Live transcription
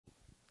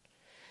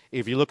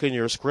If you look in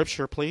your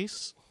scripture,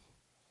 please,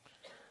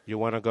 you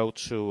want to go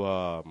to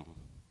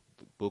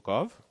the book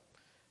of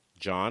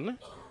John,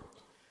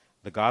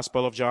 the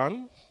Gospel of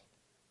John.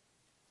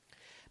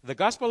 The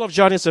Gospel of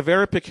John is a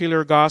very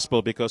peculiar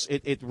gospel because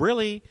it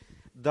really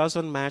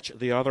doesn't match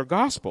the other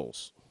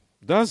gospels,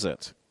 does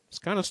it? It's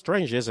kind of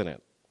strange, isn't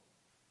it?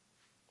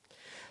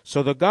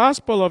 So the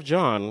Gospel of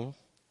John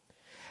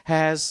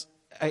has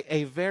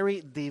a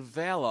very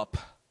developed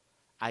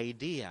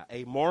idea,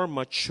 a more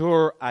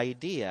mature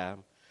idea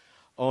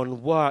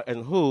on what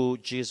and who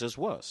Jesus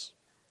was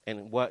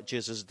and what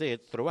Jesus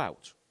did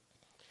throughout.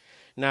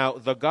 Now,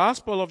 the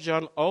Gospel of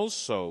John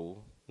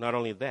also, not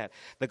only that,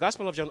 the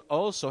Gospel of John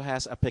also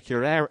has a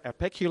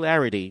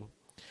peculiarity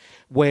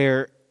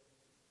where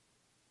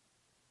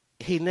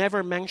he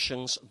never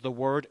mentions the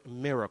word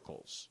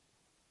miracles.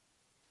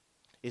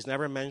 It's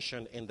never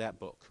mentioned in that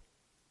book.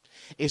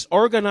 It's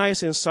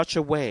organized in such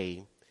a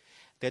way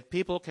that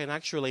people can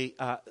actually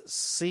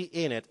see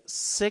in it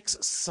 6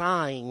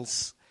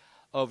 signs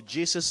of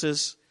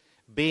Jesus'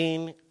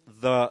 being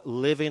the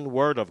living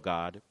Word of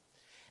God.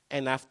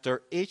 And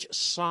after each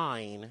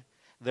sign,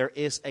 there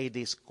is a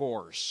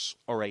discourse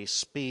or a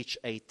speech,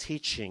 a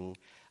teaching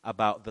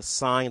about the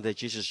sign that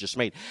Jesus just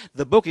made.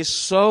 The book is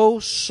so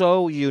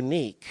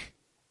unique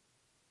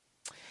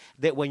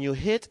that when you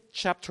hit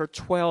chapter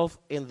 12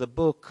 in the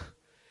book,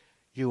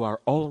 you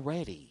are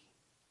already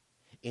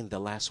in the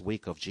last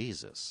week of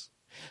Jesus.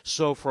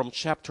 So from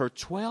chapter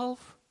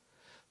 12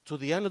 to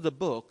the end of the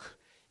book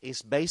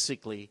is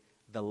basically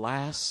the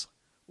last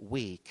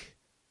week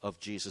of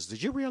Jesus.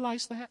 Did you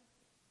realize that?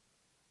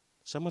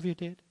 Some of you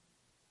did?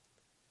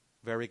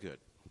 Very good.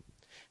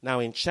 Now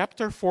in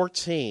chapter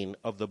 14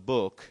 of the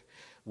book,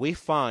 we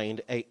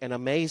find an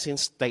amazing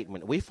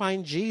statement. We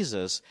find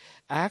Jesus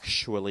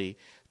actually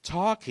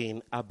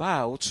talking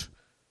about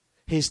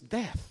his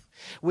death.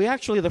 We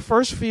actually, the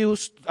first few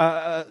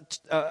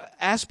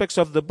aspects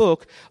of the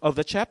book, of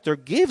the chapter,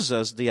 gives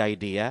us the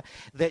idea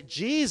that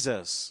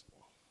Jesus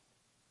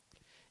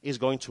is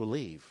going to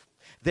leave,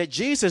 that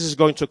Jesus is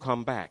going to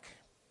come back,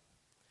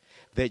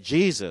 that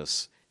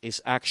Jesus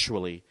is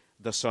actually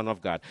the Son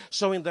of God.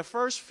 So in the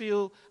first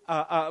few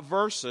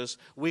verses,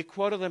 we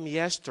quoted them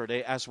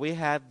yesterday as we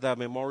had the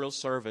memorial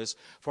service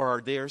for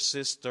our dear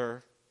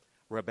sister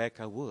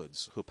Rebecca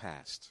Woods, who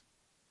passed.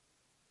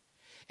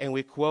 And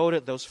we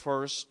quoted those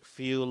first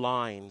few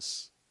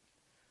lines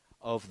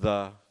of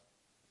the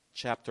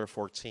chapter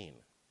 14.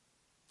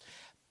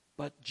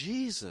 But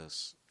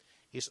Jesus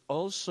is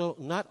also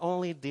not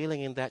only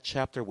dealing in that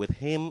chapter with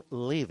him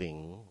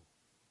leaving,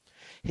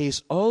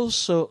 he's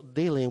also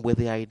dealing with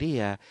the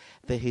idea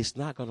that he's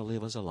not going to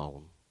leave us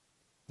alone.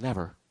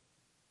 Never.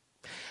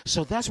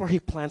 So that's where he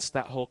plants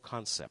that whole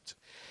concept,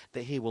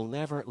 that he will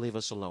never leave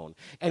us alone.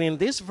 And in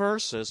these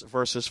verses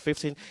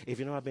 15, if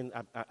you know,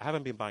 I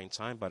haven't been buying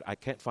time, but I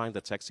can't find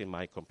the text in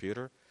my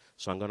computer,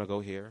 so I'm going to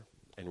go here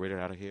and read it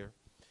out of here.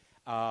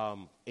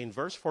 In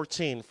verse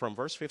 14, from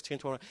verse 15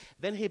 to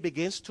then he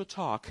begins to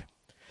talk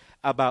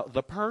about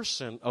the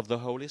person of the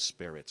Holy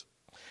Spirit.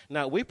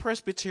 Now, we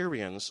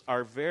Presbyterians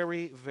are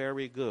very,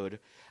 very good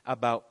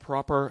about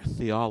proper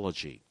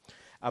theology,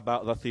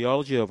 about the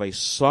theology of a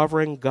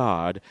sovereign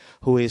God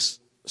who is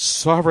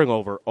sovereign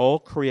over all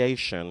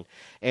creation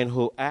and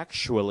who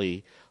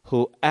actually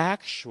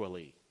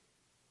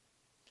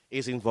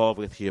is involved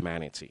with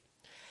humanity.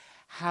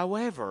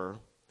 However,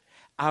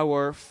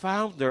 our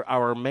founder,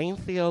 our main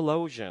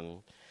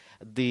theologian,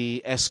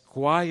 the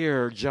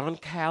Esquire John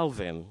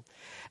Calvin,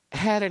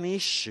 had an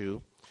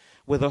issue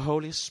with the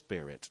Holy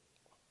Spirit.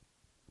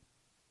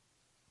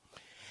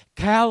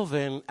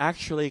 Calvin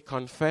actually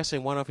confessed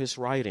in one of his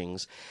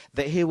writings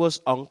that he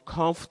was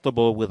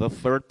uncomfortable with the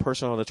third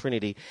person of the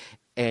Trinity,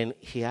 and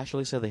he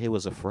actually said that he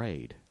was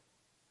afraid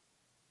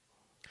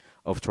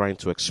of trying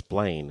to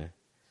explain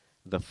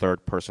the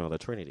third person of the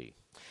Trinity.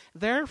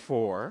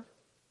 Therefore,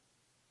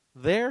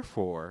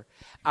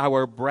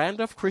 our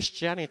brand of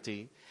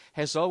Christianity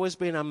has always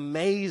been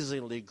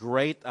amazingly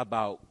great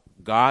about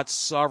God's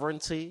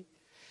sovereignty,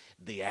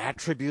 the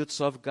attributes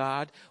of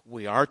God.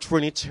 We are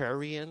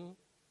Trinitarian.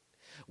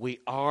 We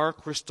are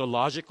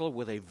Christological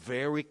with a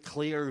very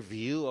clear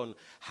view on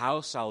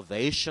how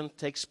salvation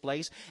takes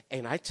place.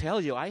 And I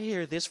tell you, I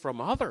hear this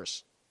from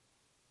others.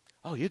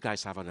 Oh, you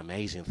guys have an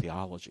amazing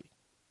theology.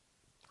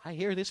 I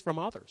hear this from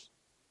others.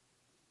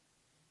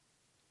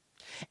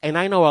 And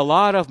I know a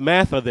lot of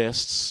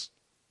Methodists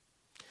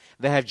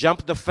that have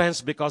jumped the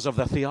fence because of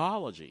the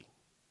theology.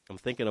 I'm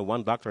thinking of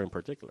one doctor in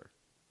particular.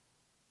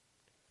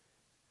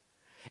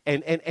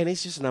 And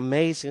it's just an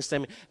amazing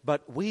statement.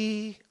 But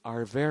we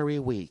are very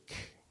weak.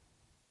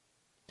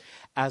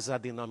 As a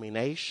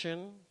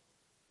denomination,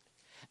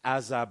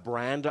 as a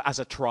brand, as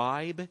a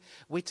tribe,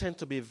 we tend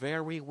to be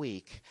very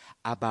weak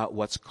about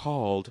what's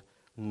called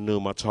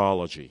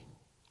pneumatology.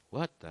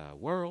 What the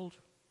world?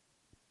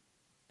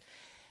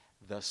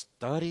 The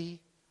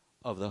study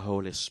of the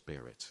Holy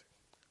Spirit.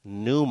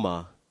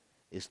 Pneuma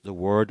is the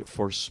word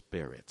for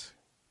spirit.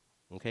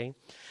 Okay?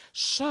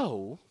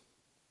 So,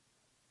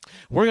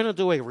 we're going to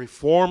do a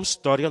reform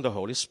study on the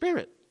Holy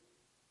Spirit.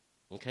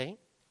 Okay?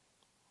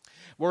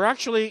 You're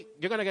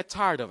going to get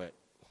tired of it.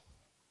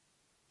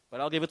 But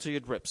I'll give it to you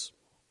in drips.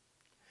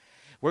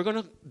 We're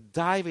going to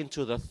dive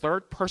into the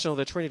third person of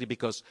the Trinity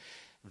because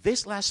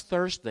this last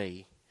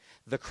Thursday,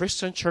 the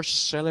Christian church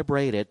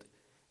celebrated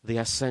the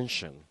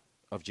ascension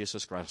of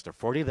Jesus Christ. After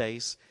 40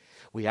 days,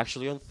 we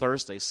actually on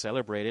Thursday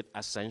celebrated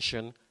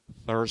Ascension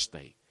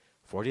Thursday.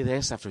 40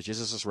 days after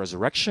Jesus'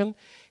 resurrection,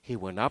 he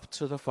went up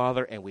to the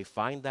Father, and we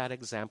find that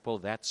example,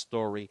 that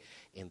story,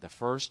 in the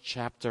first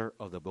chapter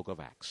of the book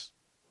of Acts.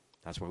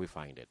 That's where we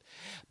find it.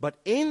 But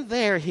in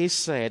there, he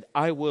said,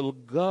 I will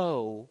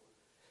go.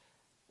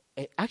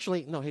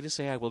 Actually, no, he didn't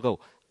say I will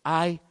go.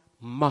 I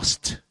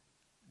must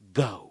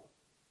go.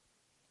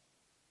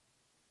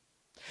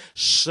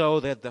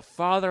 So that the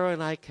Father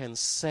and I can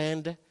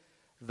send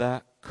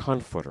the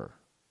Comforter.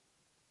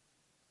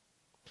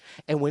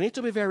 And we need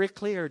to be very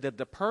clear that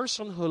the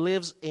person who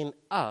lives in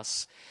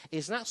us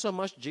is not so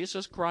much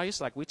Jesus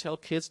Christ, like we tell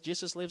kids,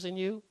 Jesus lives in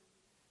you.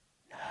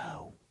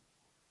 No.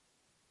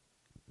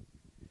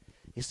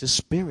 It's the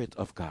Spirit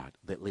of God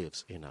that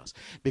lives in us.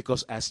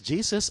 Because as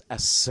Jesus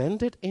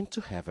ascended into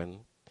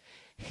heaven,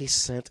 he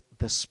sent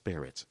the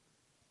Spirit.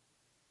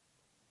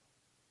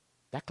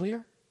 That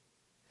clear?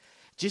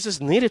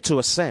 Jesus needed to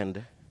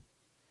ascend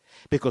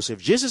because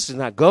if Jesus did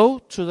not go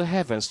to the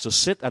heavens to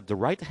sit at the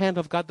right hand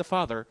of God the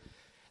Father,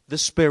 the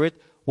Spirit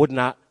would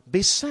not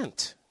be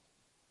sent.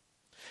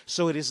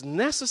 So it is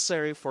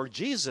necessary for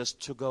Jesus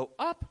to go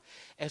up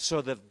and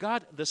so that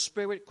God the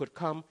Spirit could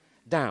come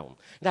down.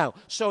 Now,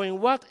 so in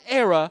what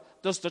era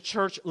does the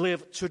church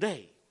live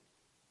today?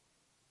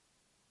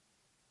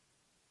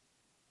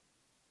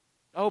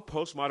 Oh,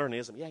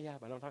 postmodernism. Yeah,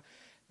 but I don't talk.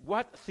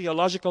 What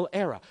theological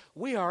era?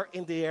 We are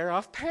in the era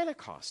of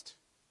Pentecost.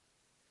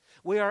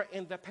 We are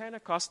in the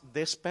Pentecost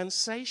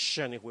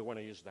dispensation, if we want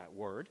to use that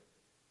word.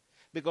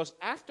 Because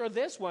after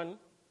this one,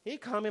 he's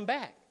coming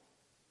back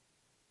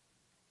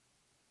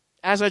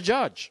as a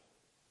judge.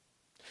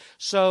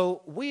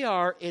 So we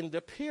are in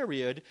the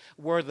period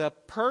where the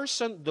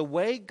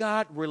way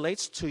God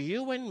relates to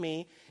you and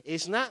me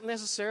is not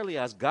necessarily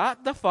as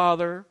God the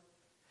Father,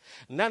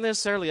 not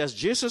necessarily as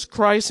Jesus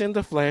Christ in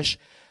the flesh,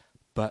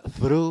 but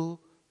through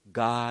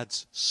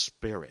God's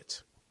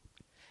Spirit.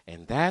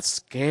 And that's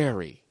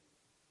scary.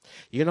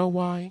 You know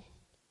why?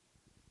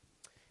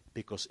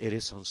 Because it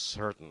is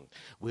uncertain.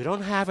 We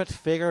don't have it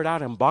figured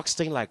out and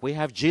boxed in like we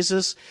have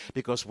Jesus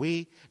because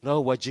we know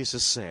what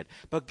Jesus said.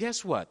 But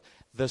guess what?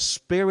 The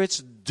Spirit's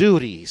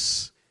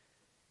duties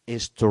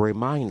is to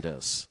remind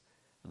us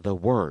the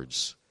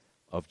words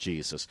of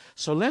Jesus.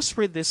 So let's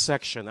read this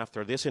section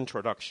after this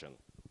introduction.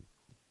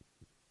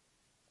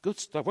 Good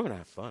stuff. We're going to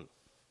have fun.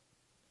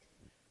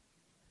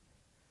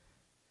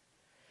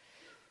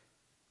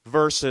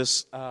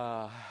 Verses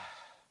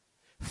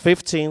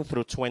 15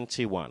 through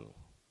 21.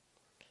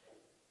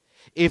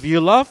 If you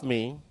love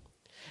me,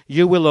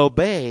 you will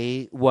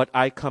obey what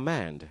I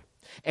command.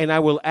 And I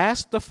will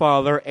ask the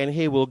Father, and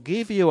he will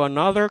give you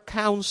another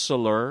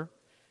counselor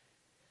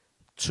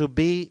to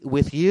be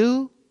with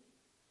you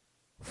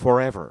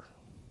forever.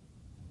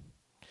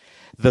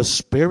 The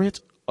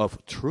Spirit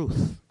of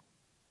truth.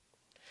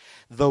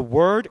 The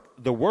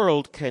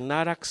world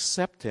cannot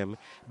accept him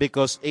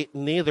because it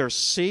neither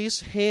sees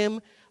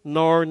him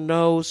nor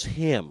knows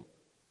him.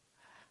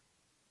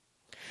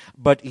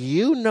 But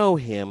you know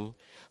him,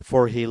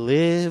 for he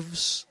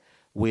lives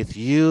with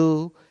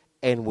you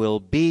and will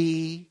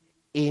be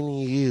in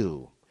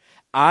you.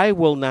 I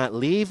will not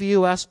leave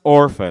you as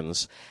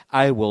orphans.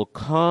 I will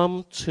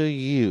come to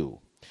you.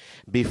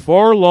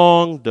 Before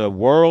long, the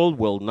world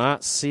will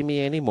not see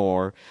me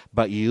anymore,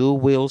 but you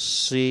will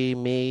see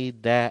me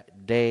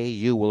that day.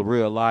 You will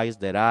realize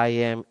that I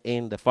am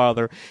in the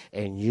Father,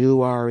 and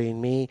you are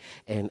in me,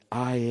 and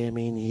I am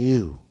in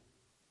you.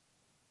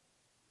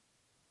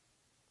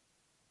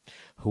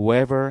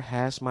 Whoever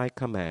has my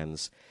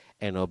commands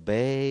and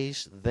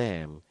obeys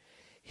them,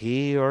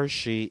 he or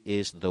she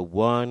is the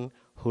one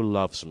who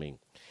loves me.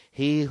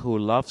 He who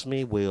loves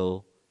me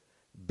will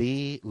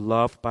be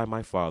loved by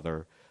my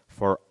Father,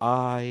 for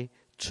I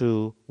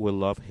too will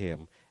love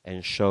him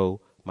and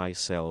show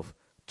myself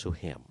to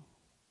him.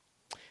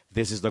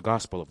 This is the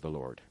gospel of the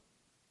Lord.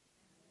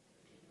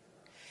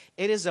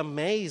 It is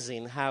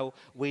amazing how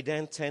we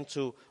then tend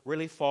to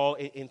really fall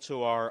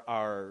into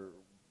our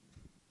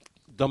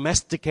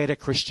domesticated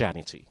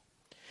Christianity.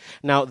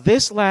 Now,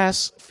 this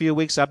last few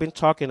weeks I've been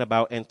talking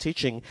about and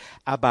teaching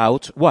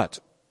about what?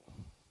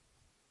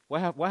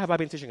 What have I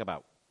been teaching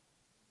about?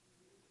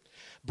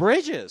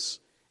 Bridges.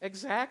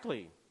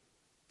 Exactly.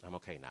 I'm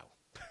okay now.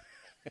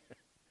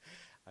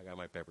 I got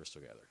my papers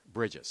together.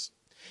 Bridges.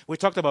 We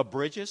talked about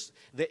bridges.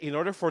 That in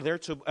order for there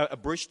to a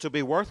bridge to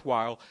be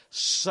worthwhile,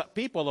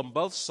 people on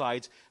both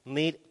sides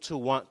need to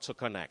want to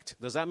connect.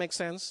 Does that make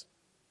sense?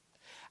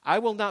 I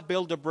will not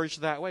build a bridge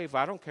that way if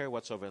I don't care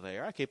what's over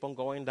there. I keep on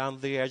going down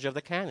the edge of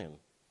the canyon.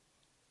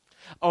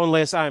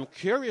 Unless I'm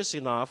curious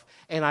enough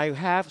and I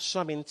have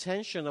some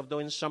intention of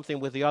doing something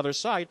with the other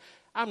side,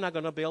 I'm not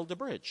going to build a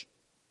bridge.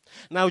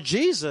 Now,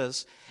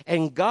 Jesus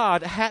and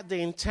God had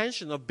the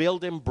intention of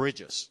building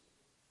bridges.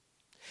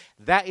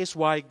 That is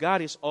why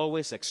God is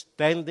always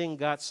extending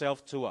God's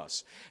self to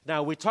us.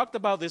 Now, we talked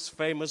about this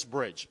famous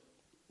bridge.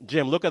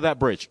 Jim, look at that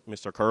bridge.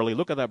 Mr. Curley,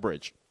 look at that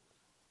bridge.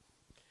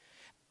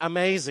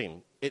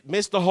 Amazing. It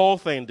missed the whole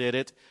thing, did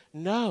it?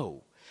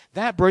 No.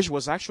 That bridge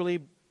was actually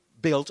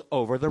built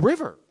over the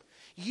river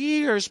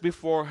years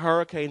before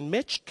Hurricane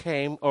Mitch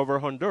came over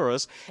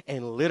Honduras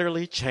and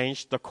literally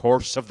changed the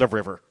course of the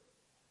river.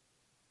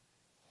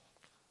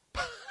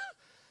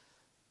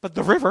 But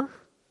the river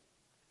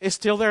is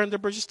still there and the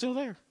bridge is still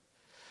there.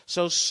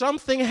 So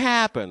something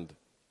happened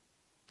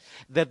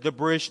that the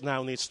bridge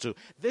now needs to.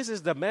 This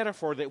is the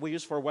metaphor that we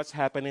use for what's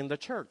happened in the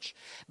church.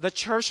 The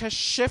church has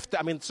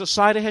shifted.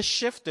 Society has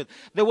shifted.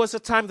 There was a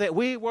time that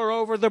we were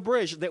over the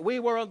bridge, that we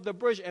were on the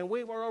bridge and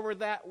we were over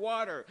that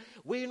water.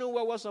 We knew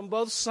what was on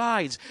both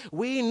sides.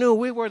 We knew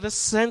we were the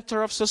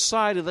center of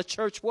society, the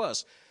church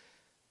was.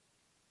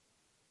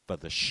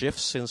 But the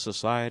shifts in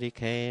society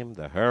came,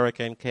 the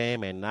hurricane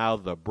came, and now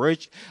the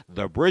bridge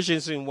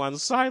is in one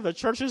side, the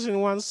church is in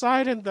one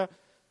side, and the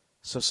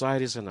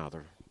society is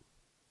another.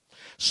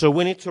 So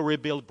we need to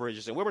rebuild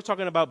bridges. And we were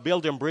talking about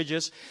building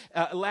bridges.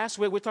 Last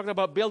week we talked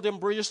about building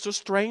bridges to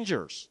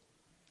strangers.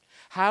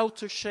 How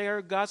to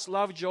share God's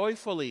love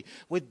joyfully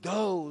with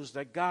those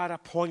that God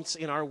appoints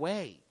in our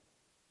way.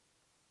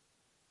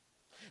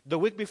 The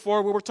week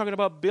before we were talking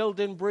about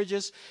building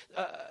bridges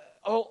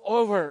all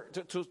over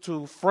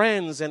to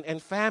friends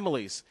and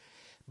families.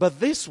 But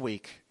this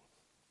week,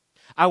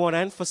 I want to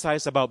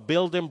emphasize about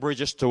building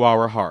bridges to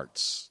our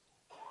hearts.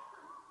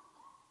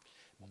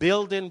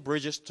 Building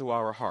bridges to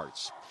our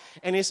hearts.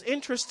 And it's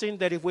interesting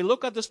that if we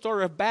look at the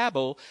story of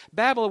Babel,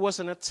 Babel was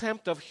an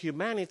attempt of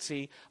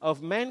humanity,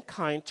 of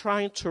mankind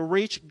trying to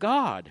reach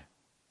God.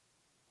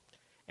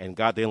 And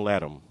God didn't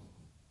let them.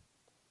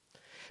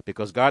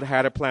 Because God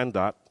had a plan,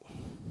 Dot.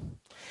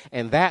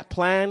 And that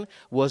plan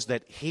was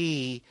that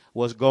He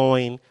was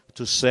going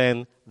to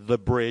send the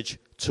bridge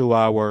to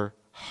our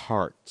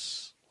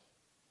hearts.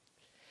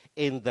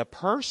 In the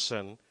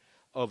person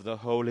of the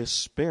Holy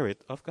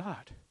Spirit of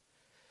God.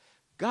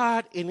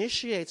 God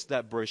initiates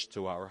that bridge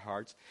to our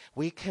hearts.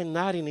 We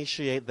cannot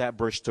initiate that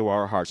bridge to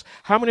our hearts.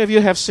 How many of you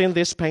have seen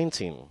this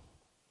painting?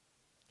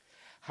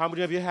 How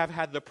many of you have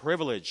had the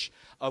privilege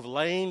of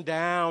laying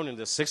down in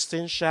the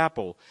Sistine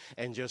Chapel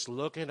and just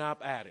looking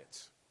up at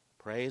it?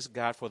 Praise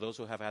God for those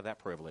who have had that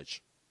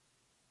privilege.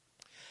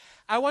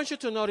 I want you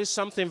to notice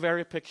something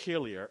very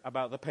peculiar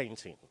about the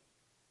painting.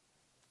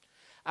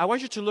 I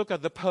want you to look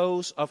at the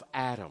pose of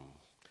Adam.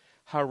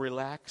 How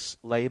relaxed,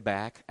 laid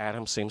back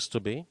Adam seems to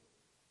be.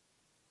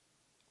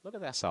 Look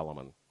at that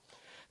Solomon.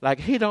 Like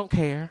he don't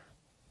care.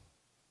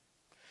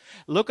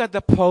 Look at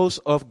the pose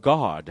of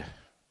God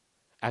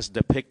as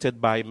depicted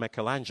by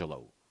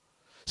Michelangelo.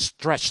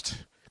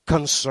 Stretched,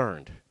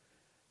 concerned,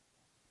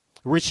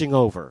 reaching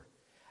over.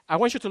 I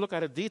want you to look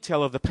at a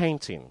detail of the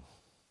painting.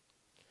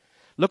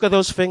 Look at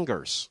those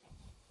fingers.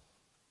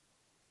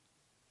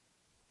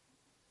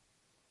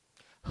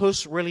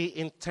 Whose really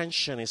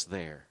intention is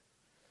there?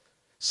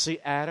 See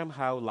Adam,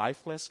 how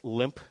lifeless,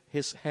 limp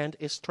his hand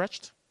is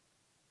stretched?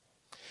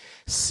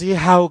 See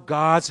how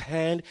God's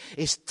hand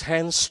is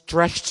tense,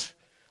 stretched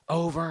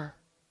over?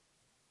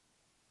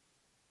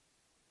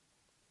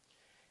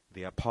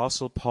 The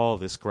Apostle Paul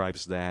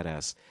describes that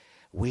as,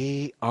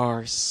 we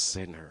are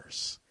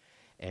sinners.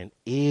 And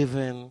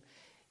even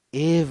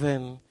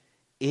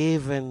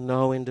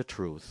knowing the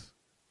truth,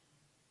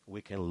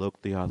 we can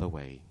look the other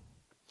way.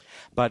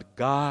 But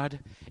God,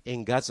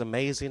 in God's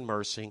amazing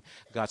mercy,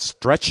 God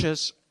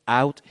stretches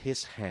out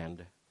His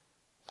hand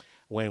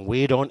when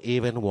we don't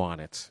even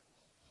want it.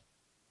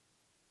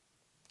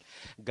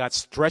 God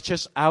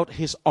stretches out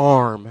His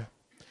arm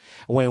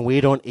when we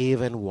don't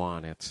even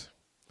want it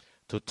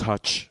to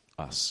touch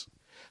us,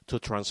 to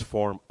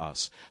transform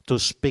us, to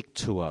speak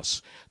to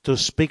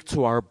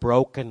our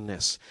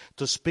brokenness,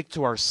 to speak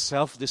to our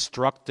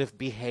self-destructive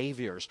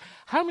behaviors.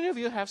 How many of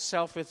you have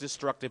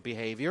self-destructive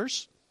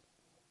behaviors?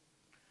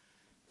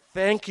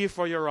 Thank you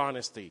for your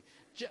honesty.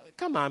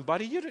 Come on,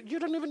 buddy, you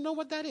don't even know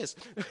what that is.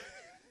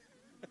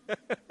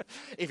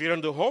 If you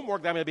don't do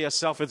homework, that may be a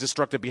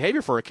self-destructive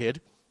behavior for a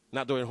kid.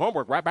 Not doing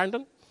homework, right,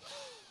 Brandon?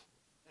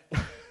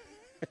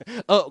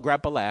 Oh,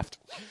 Grandpa laughed.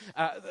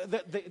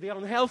 The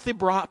unhealthy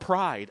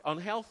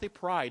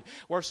pride,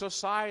 where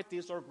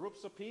societies or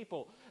groups of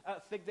people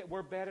think that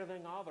we're better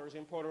than others.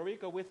 In Puerto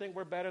Rico, we think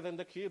we're better than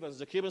the Cubans.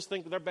 The Cubans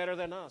think they're better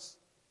than us.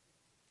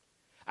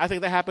 I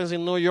think that happens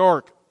in New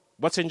York.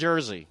 What's in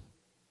Jersey?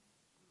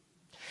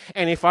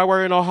 And if I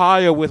were in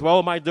Ohio, with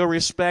all my due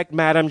respect,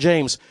 Madam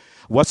James,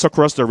 what's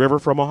across the river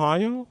from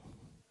Ohio?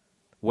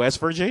 West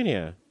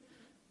Virginia.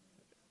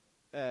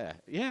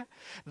 Yeah.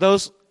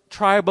 Those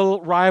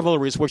tribal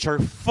rivalries, which are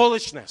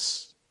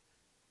foolishness.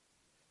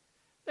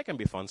 They can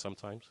be fun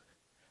sometimes,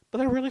 but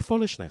they're really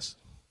foolishness.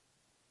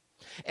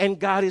 And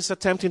God is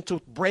attempting to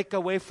break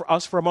away for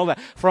us from all that,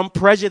 from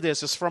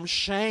prejudices, from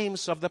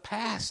shames of the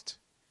past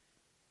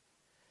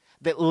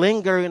that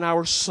linger in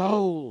our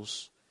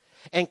souls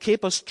and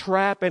keep us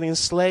trapped and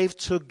enslaved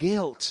to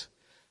guilt.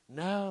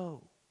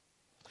 No.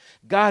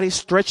 God is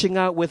stretching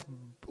out with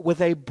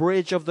with a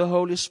bridge of the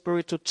Holy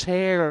Spirit to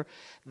tear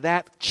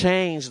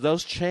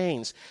those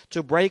chains,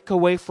 to break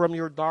away from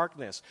your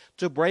darkness,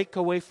 to break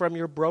away from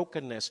your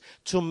brokenness,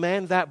 to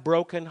mend that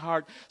broken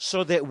heart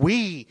so that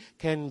we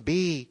can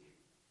be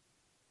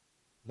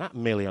not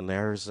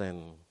millionaires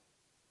and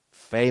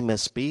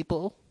famous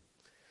people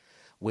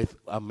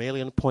with 1.2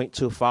 million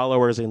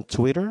followers in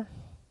Twitter.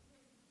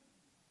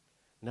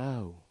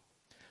 No,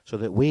 so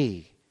that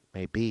we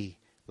may be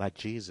like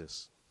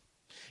Jesus.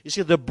 You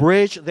see, the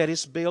bridge that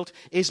is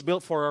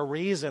built for a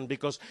reason,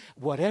 because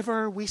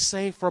whatever we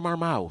say from our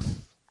mouth,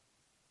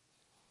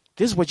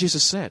 this is what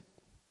Jesus said.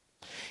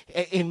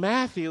 In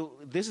Matthew,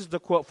 this is the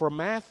quote from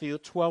Matthew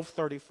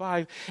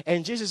 12:35,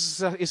 and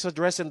Jesus is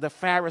addressing the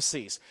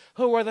Pharisees.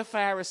 Who were the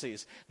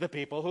Pharisees? The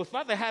people who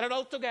thought they had it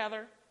all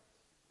together,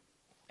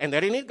 and they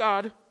didn't need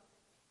God.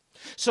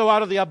 So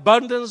out of the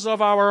abundance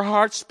of our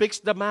heart speaks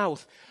the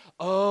mouth.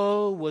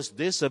 Oh, was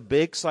this a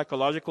big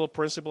psychological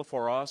principle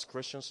for us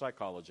Christian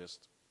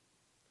psychologists?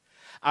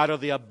 Out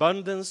of the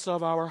abundance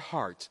of our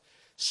heart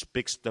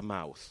speaks the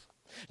mouth.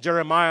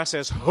 Jeremiah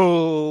says,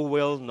 who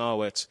will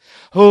know it?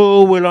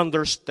 Who will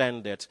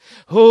understand it?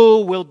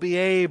 Who will be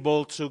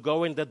able to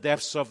go in the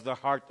depths of the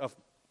heart of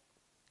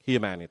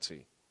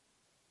humanity?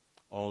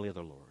 Only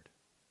the Lord.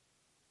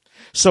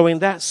 So in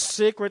that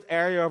secret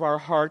area of our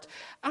heart,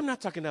 I'm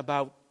not talking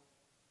about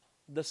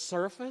the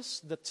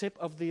surface, the tip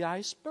of the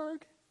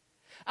iceberg.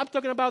 I'm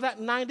talking about that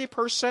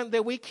 90%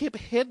 that we keep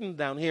hidden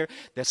down here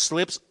that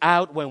slips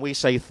out when we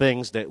say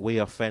things that we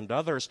offend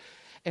others.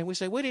 And we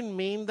say, we didn't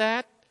mean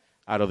that.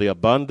 Out of the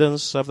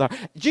abundance of the...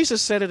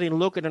 Jesus said it in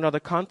Luke in another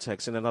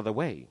context, in another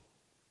way.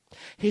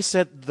 He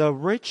said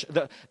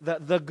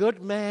the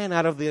good man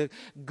out of the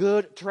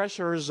good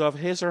treasures of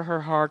his or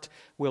her heart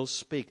will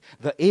speak.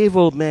 The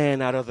evil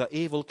man out of the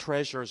evil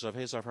treasures of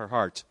his or her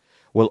heart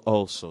will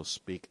also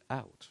speak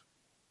out.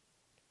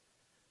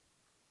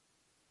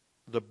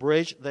 The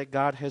bridge that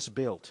God has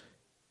built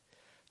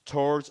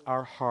towards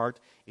our heart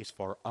is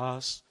for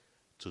us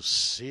to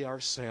see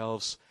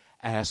ourselves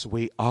as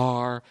we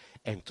are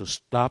and to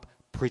stop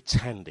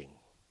pretending.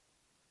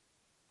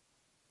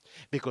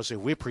 Because if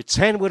we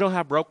pretend we don't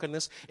have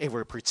brokenness, if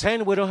we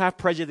pretend we don't have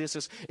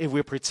prejudices, if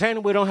we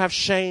pretend we don't have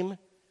shame,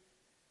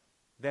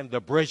 then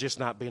the bridge is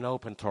not being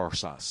opened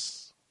towards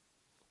us.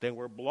 Then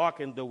we're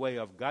blocking the way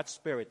of God's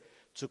Spirit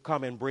to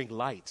come and bring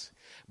light,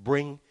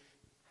 bring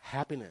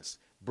happiness,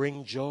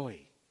 bring joy.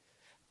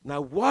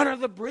 Now, what are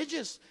the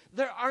bridges?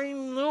 There are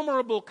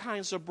innumerable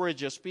kinds of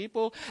bridges,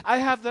 people. I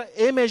have the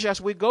image as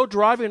we go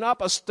driving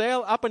up a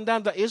stale up and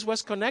down the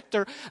East-West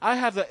connector. I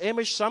have the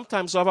image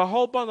sometimes of a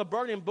whole bunch of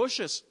burning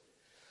bushes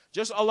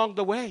just along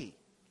the way.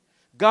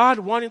 God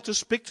wanting to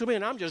speak to me,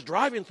 and I'm just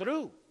driving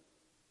through.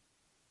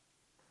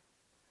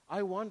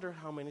 I wonder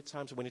how many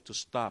times we need to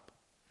stop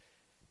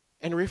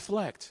and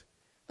reflect.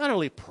 Not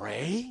only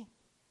pray,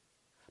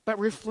 but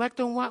reflect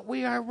on what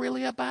we are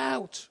really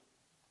about.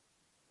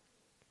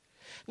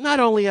 Not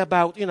only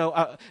about,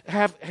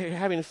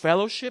 having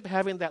fellowship,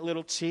 having that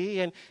little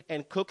tea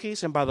and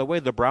cookies. And by the way,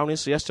 the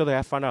brownies yesterday,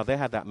 I found out they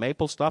had that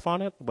maple stuff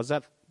on it. Was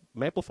that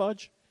maple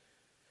fudge?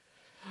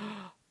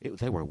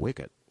 They were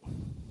wicked.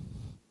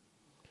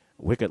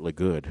 Wickedly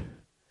good.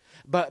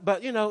 But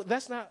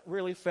that's not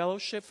really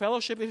fellowship.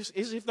 Fellowship is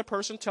if the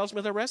person tells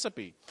me the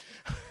recipe.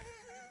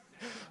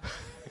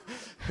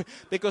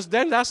 Because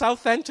then that's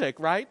authentic,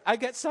 right? I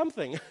get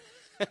something.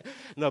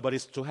 No, but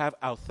it's to have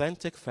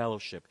authentic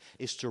fellowship.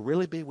 It's to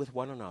really be with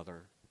one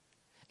another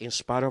in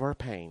spite of our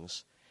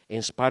pains.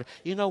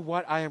 You know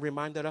what I am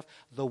reminded of?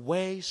 The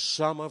way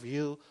some of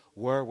you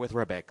were with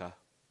Rebecca.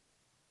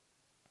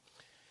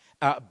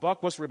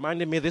 Buck was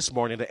reminding me this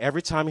morning that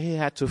every time he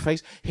had to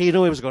face, he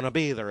knew it was going to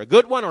be either a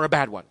good one or a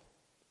bad one.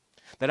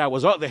 That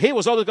he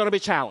was always going to be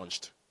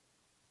challenged.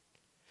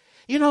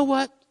 You know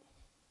what?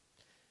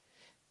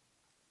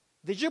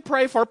 Did you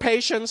pray for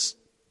patience?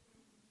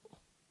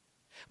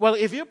 Well,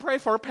 if you pray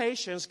for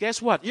patience,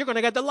 guess what? You're going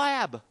to get the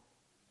lab.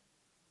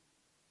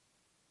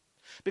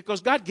 Because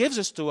God gives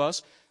this to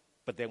us,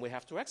 but then we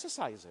have to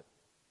exercise it.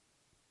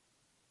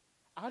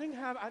 I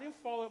didn't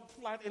fall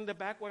flat in the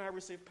back when I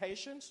received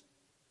patience.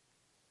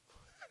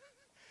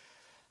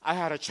 I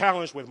had a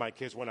challenge with my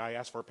kids when I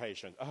asked for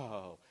patience.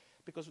 Oh,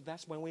 because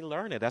that's when we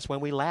learn it. That's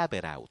when we lab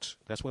it out.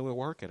 That's when we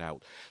work it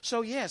out.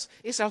 So yes,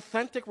 it's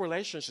authentic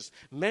relationships.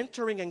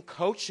 Mentoring and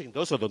coaching.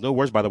 Those are the new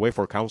words, by the way,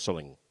 for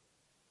counseling.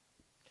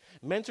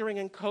 Mentoring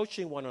and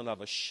coaching one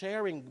another,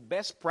 sharing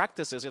best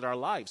practices in our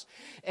lives,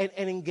 and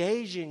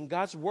engaging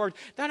God's Word,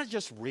 not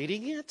just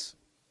reading it,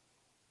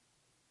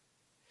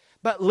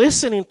 but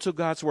listening to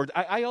God's Word.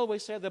 I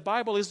always say the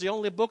Bible is the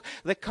only book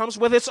that comes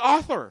with its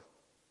author.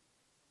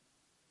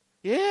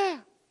 Yeah,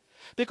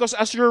 because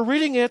as you're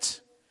reading it,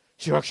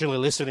 you're actually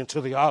listening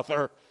to the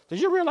author. Did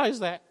you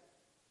realize that?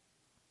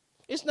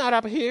 It's not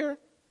up here.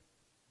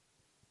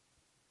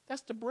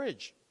 That's the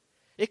bridge.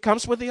 It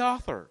comes with the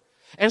author.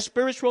 And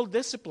spiritual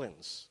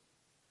disciplines,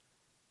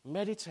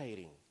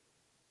 meditating,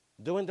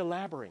 doing the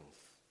labyrinth,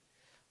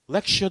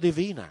 Lectio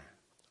Divina,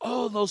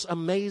 all those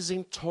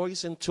amazing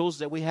toys and tools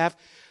that we have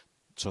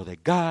so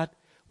that God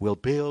will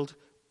build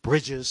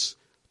bridges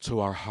to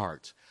our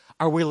heart.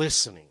 Are we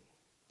listening?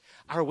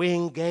 Are we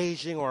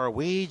engaging, or are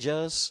we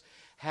just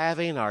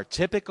having our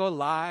typical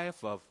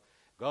life of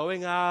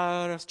going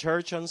out of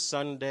church on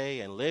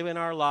Sunday and living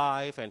our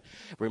life and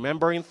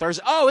remembering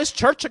Thursday, oh, it's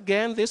church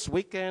again this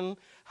weekend.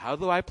 How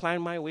do I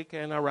plan my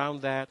weekend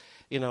around that?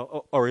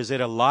 Or is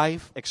it a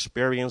life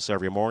experience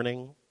every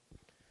morning,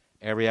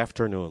 every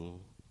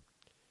afternoon,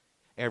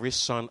 every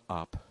sun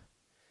up,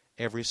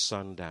 every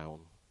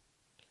sundown?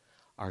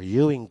 Are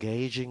you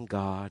engaging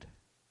God?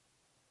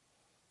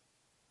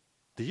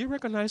 Do you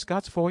recognize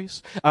God's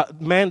voice?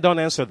 Man, don't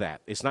answer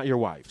that. It's not your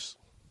wife's.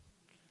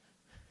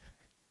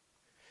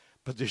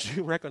 But do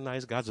you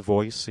recognize God's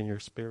voice in your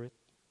spirit?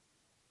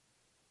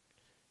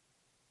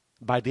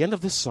 By the end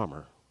of this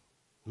summer,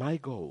 my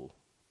goal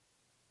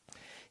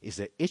is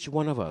that each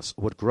one of us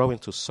would grow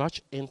into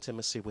such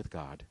intimacy with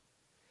God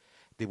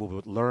that we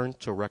would learn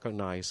to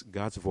recognize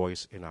God's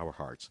voice in our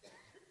hearts.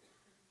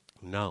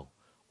 No,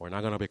 we're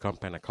not going to become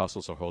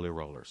Pentecostals or holy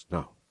rollers.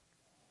 No.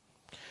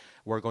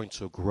 We're going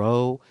to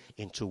grow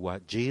into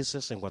what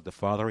Jesus and what the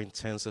Father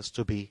intends us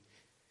to be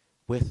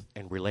with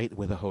and relate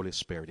with the Holy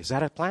Spirit. Is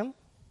that a plan?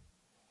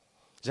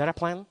 Is that a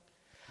plan?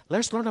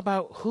 Let's learn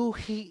about who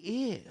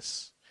He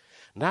is,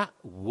 not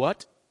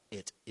what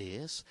it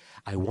is.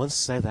 I once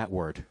said that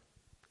word,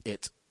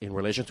 it, in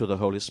relation to the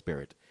Holy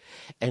Spirit.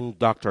 And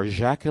Dr.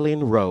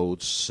 Jacqueline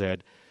Rhodes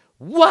said,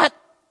 what?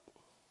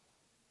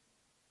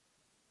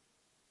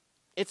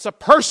 It's a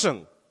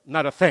person,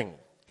 not a thing.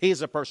 He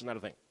is a person, not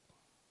a thing.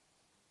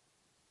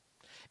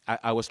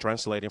 I was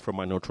translating from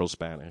my neutral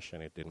Spanish,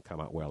 and it didn't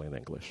come out well in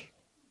English.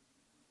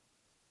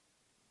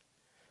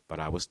 But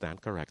I will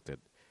stand corrected.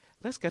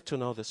 Let's get to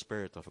know the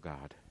Spirit of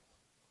God.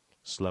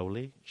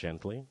 Slowly,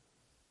 gently.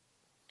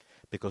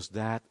 Because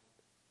that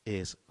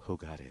is who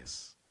God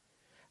is.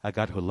 A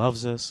God who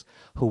loves us,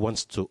 who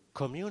wants to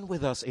commune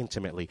with us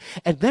intimately.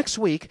 And next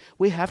week,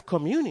 we have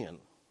communion.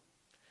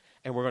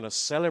 And we're going to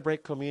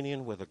celebrate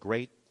communion with a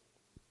great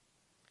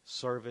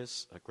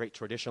service, a great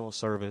traditional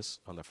service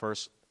on the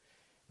first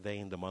day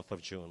in the month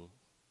of June.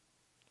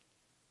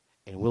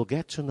 And we'll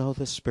get to know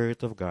the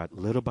Spirit of God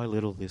little by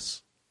little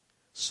this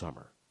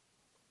summer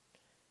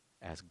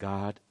as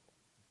God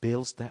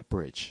builds that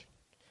bridge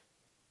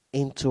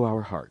into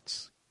our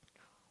hearts,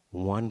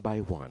 one by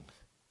one,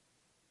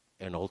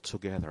 and all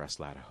together as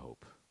Light of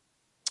Hope.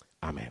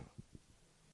 Amen.